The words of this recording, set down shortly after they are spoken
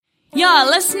You're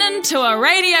listening to a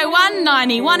Radio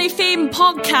 191 FM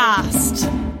podcast.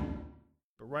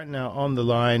 Right now on the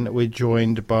line, we're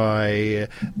joined by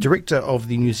Director of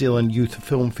the New Zealand Youth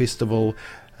Film Festival,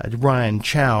 Ryan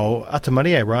Chow.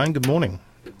 Atamaria, Ryan, good morning.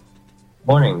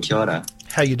 Morning, kia ora.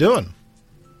 How you doing?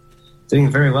 Doing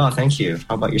very well, thank you.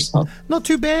 How about yourself? Not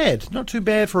too bad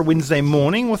for a Wednesday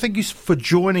morning. Well, thank you for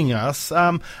joining us.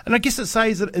 And I guess it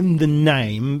says it in the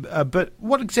name, but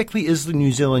what exactly is the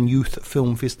New Zealand Youth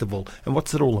Film Festival and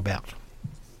what's it all about?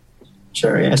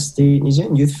 Sure, yes. The New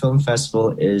Zealand Youth Film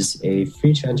Festival is a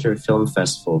free-to-enter film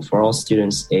festival for all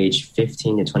students aged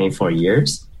 15 to 24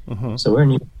 years. Mm-hmm. So we're a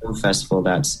new film festival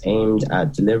that's aimed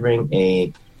at delivering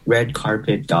a red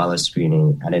carpet gala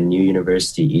screening at a new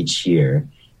university each year.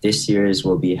 This year's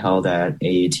will be held at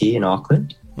AUT in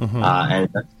Auckland, and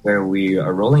that's where we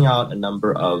are rolling out a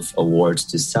number of awards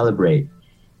to celebrate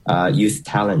youth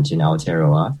talent in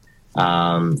Aotearoa,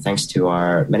 thanks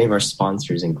to many of our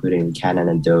sponsors, including Canon,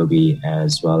 Adobe,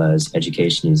 as well as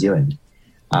Education New Zealand.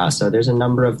 So there's a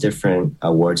number of different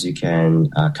awards you can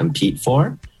compete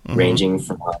for, ranging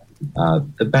from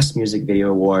the Best Music Video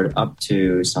Award up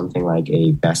to something like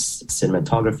a Best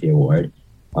Cinematography Award,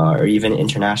 or even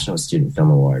International Student Film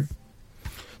Award.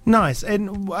 Nice.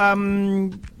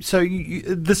 And so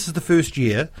this is the first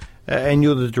year, and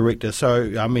you're the director.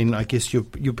 So, I mean, I guess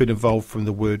you've been involved from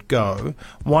the word go.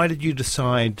 Why did you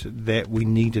decide that we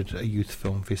needed a youth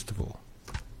film festival?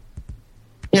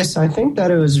 Yes, I think that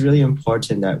it was really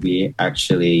important that we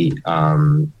actually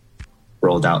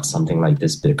rolled out something like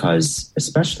this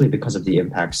especially because of the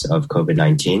impacts of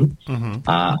COVID-19.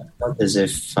 I felt as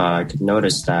if I could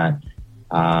notice that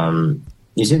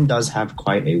New Zealand does have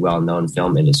quite a well-known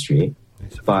film industry,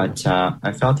 but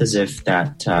I felt as if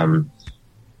that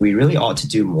we really ought to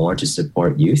do more to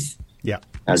support youth,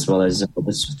 as well as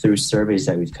through surveys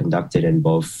that we've conducted in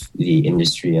both the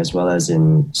industry as well as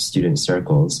in student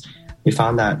circles. We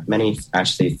found that many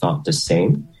actually thought the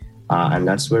same, and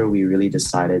that's where we really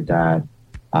decided that,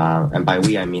 and by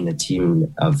we I mean the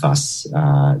team of us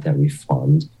that we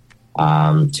formed,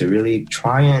 to really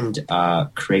try and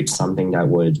create something that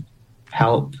would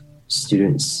help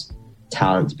students'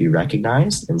 talent to be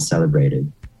recognized and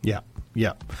celebrated.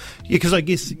 Yeah, because I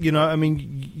guess, I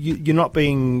mean, you're not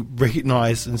being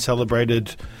recognized and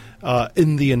celebrated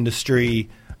in the industry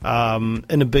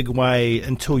in a big way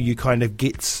until you kind of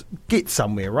get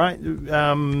somewhere, right?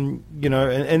 And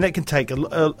that can take a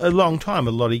long time,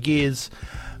 a lot of years.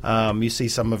 You see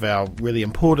some of our really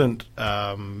important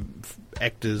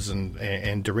actors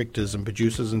and directors and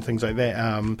producers and things like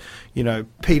that.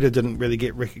 Peter didn't really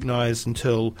get recognised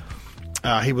until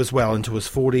he was well into his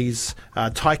 40s.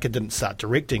 Taika didn't start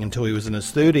directing until he was in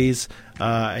his 30s,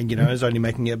 and is only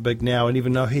making it big now. And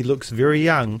even though he looks very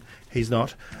young, he's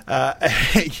not. So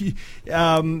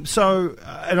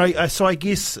I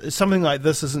guess something like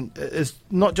this is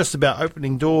not just about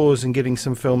opening doors and getting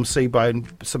some films seen by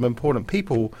some important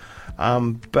people,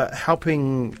 but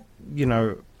helping,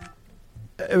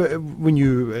 when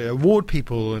you award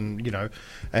people and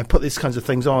and put these kinds of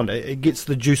things on, it gets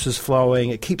the juices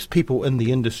flowing. It keeps people in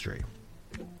the industry.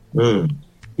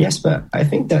 Yes, but I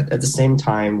think that at the same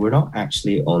time, we're not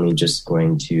actually only just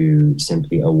going to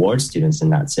simply award students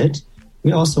and that's it.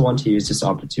 We also want to use this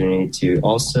opportunity to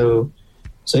also,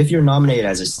 so if you're nominated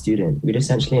as a student, we'd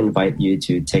essentially invite you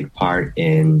to take part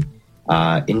in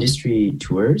industry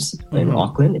tours in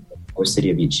Auckland, in the city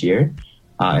of each year.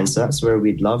 And so that's where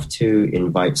we'd love to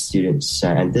invite students,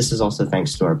 and this is also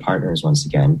thanks to our partners once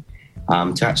again,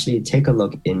 to actually take a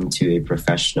look into a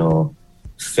professional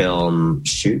film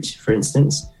shoot, for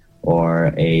instance,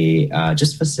 or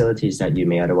just facilities that you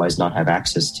may otherwise not have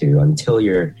access to until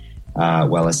you're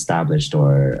well established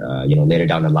or later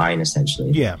down the line,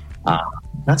 essentially. Yeah.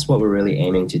 That's what we're really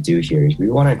aiming to do here. We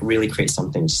want to really create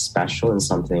something special and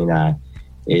something that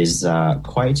is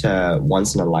quite a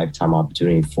once-in-a-lifetime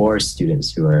opportunity for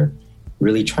students who are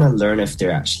really trying to learn if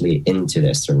they're actually into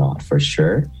this or not, for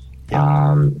sure.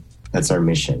 Yeah. That's our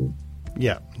mission.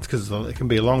 Yeah, it's because it can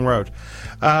be a long road.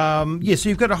 So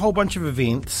you've got a whole bunch of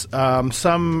events,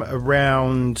 some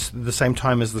around the same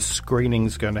time as the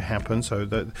screening's going to happen. So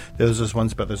there's those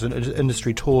ones about those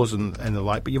industry tours and the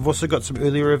like. But you've also got some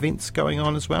earlier events going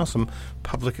on as well, some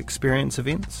public experience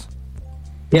events.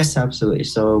 Yes, absolutely.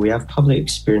 So we have public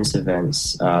experience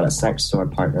events. That's next to our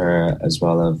partner as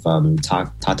well of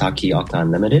Tataki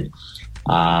Auckland Limited,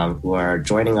 who are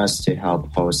joining us to help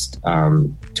host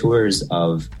tours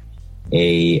of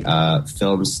a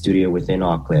film studio within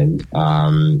Auckland.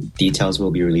 Details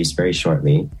will be released very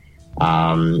shortly,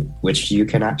 which you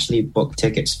can actually book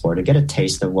tickets for to get a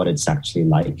taste of what it's actually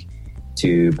like.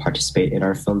 to participate in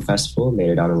our film festival, made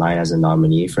it online as a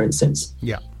nominee, for instance.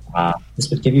 Yeah. This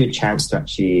would give you a chance to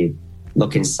actually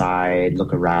look inside,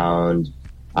 look around,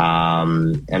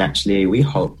 and actually, we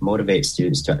hope, motivate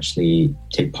students to actually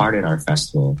take part in our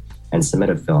festival and submit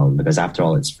a film, because after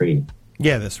all, it's free.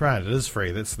 Yeah, that's right. It is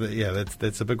free. That's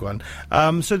a big one.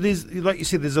 So there's, like you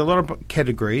said, there's a lot of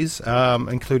categories,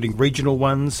 including regional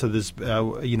ones. So there's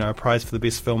a prize for the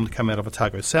best film to come out of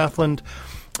Otago Southland.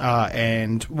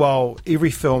 And while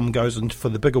every film goes in for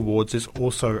the big awards, there's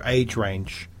also age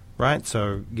range, right?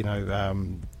 So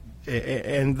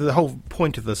and the whole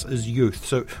point of this is youth.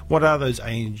 So what are those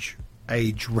age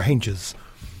ranges?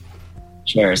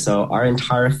 Sure. So our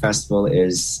entire festival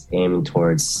is aimed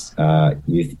towards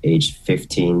youth aged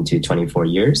 15 to 24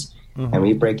 years. Mm-hmm. And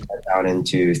we break that down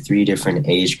into 3 different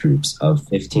age groups of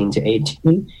 15 to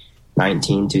 18,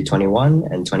 19 to 21,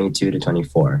 and 22 to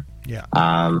 24.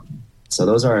 Yeah. So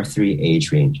those are our 3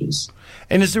 age ranges.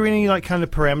 And is there any kind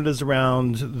of parameters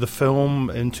around the film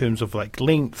in terms of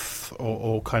length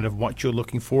or kind of what you're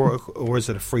looking for, or is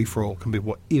it a free-for-all? It can be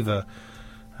whatever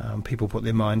people put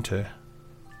their mind to.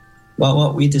 Well,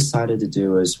 what we decided to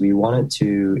do is we wanted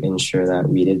to ensure that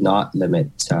we did not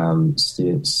limit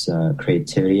students'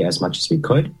 creativity as much as we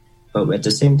could. But at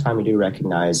the same time, we do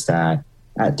recognize that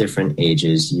at different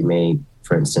ages, you may,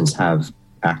 for instance, have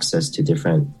access to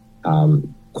different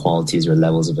qualities or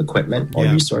levels of equipment or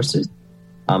resources.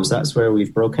 So that's where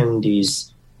we've broken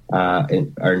these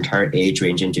our entire age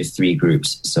range into 3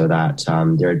 groups, so that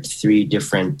there are 3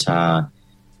 different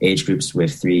age groups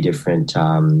with 3 different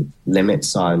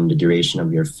limits on the duration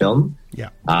of your film. Yeah.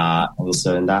 And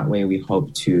so in that way, we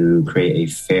hope to create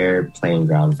a fair playing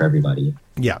ground for everybody.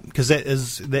 Yeah, because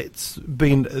that's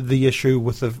been the issue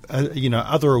with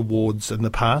other awards in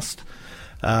the past,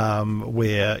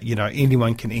 where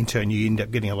anyone can enter, and you end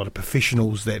up getting a lot of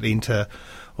professionals that enter,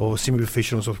 or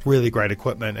semi-professionals with really great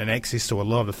equipment and access to a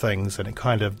lot of things, and it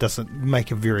kind of doesn't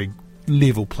make a very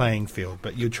level playing field.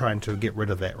 But you're trying to get rid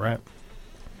of that, right?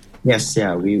 Yes,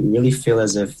 yeah. We really feel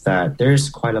as if that there's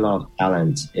quite a lot of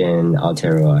talent in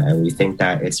Aotearoa, and we think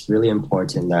that it's really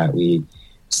important that we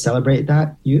celebrate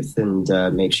that youth and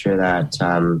make sure that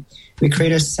we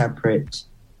create a separate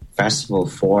festival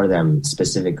for them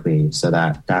specifically, so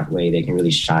that way they can really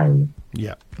shine.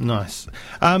 Yeah, nice.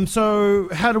 So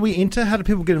how do we enter? How do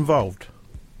people get involved?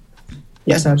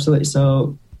 Yes, absolutely.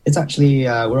 So it's actually,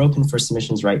 we're open for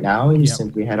submissions right now. You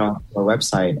simply head on our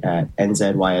website at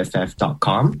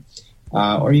nzyff.com.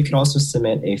 Or you can also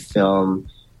submit a film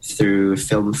through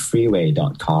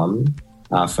filmfreeway.com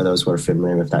for those who are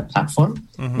familiar with that platform.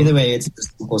 Mm-hmm. Either way, it's a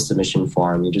simple submission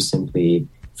form. You just simply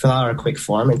fill out our quick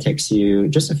form. It takes you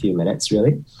just a few minutes,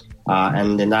 really.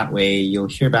 And in that way, you'll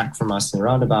hear back from us in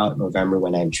around about November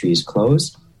when entries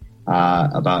close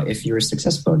about if you were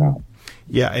successful or not.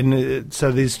 Yeah, and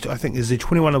so there's the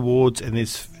 21 awards, and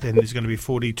there's going to be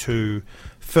 42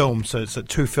 films. So it's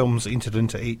 2 films entered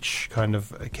into each kind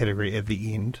of category at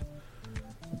the end.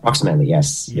 Approximately,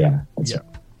 yes. Yeah.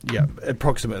 Yeah,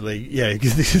 approximately. Yeah,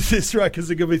 that's right, because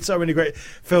there can be so many great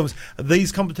films.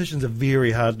 These competitions are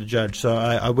very hard to judge, so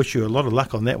I wish you a lot of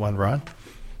luck on that one, Ryan.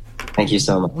 Thank you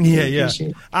so much. Yeah.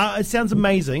 It sounds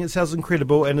amazing. It sounds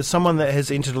incredible. And as someone that has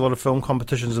entered a lot of film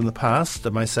competitions in the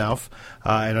past, myself,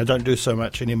 and I don't do so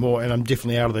much anymore, and I'm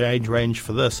definitely out of the age range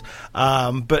for this.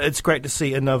 But it's great to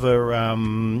see another,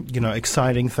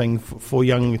 exciting thing for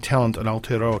young talent in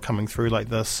Aotearoa coming through like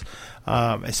this,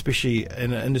 especially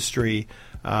in an industry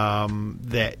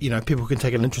that people can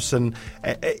take an interest in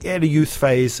at a youth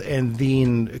phase, and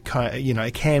then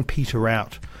it can peter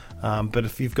out. But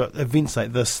if you've got events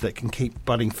like this that can keep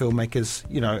budding filmmakers,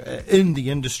 in the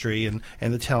industry and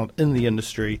the talent in the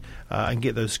industry, and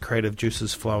get those creative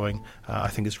juices flowing, I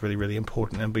think it's really, really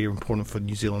important, and be important for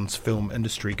New Zealand's film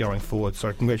industry going forward.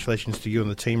 So congratulations to you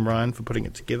and the team, Ryan, for putting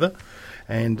it together.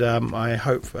 And I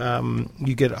hope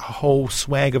you get a whole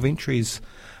swag of entries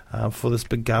for this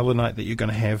big gala night that you're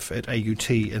going to have at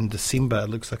AUT in December. It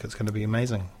looks like it's going to be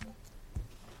amazing.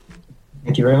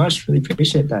 Thank you very much. Really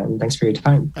appreciate that, and thanks for your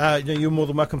time. You're more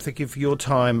than welcome. Thank you for your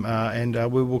time, and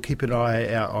we will keep an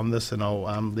eye out on this, and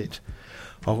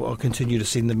I'll continue to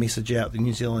send the message out. The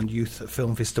New Zealand Youth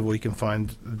Film Festival, you can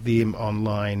find them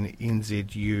online,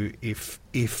 nzuff.com.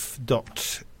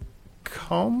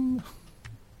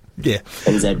 Yeah.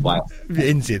 NZY.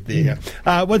 NZ, there you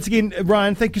go. Once again,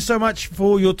 Ryan, thank you so much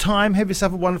for your time. Have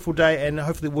yourself a wonderful day, and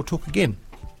hopefully we'll talk again.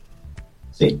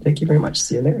 Sweet. Thank you very much.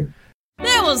 See you later.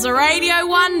 There was a Radio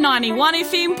 191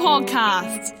 FM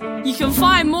podcast. You can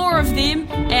find more of them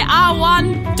at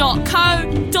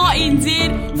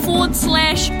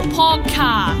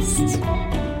r1.co.nz/podcast.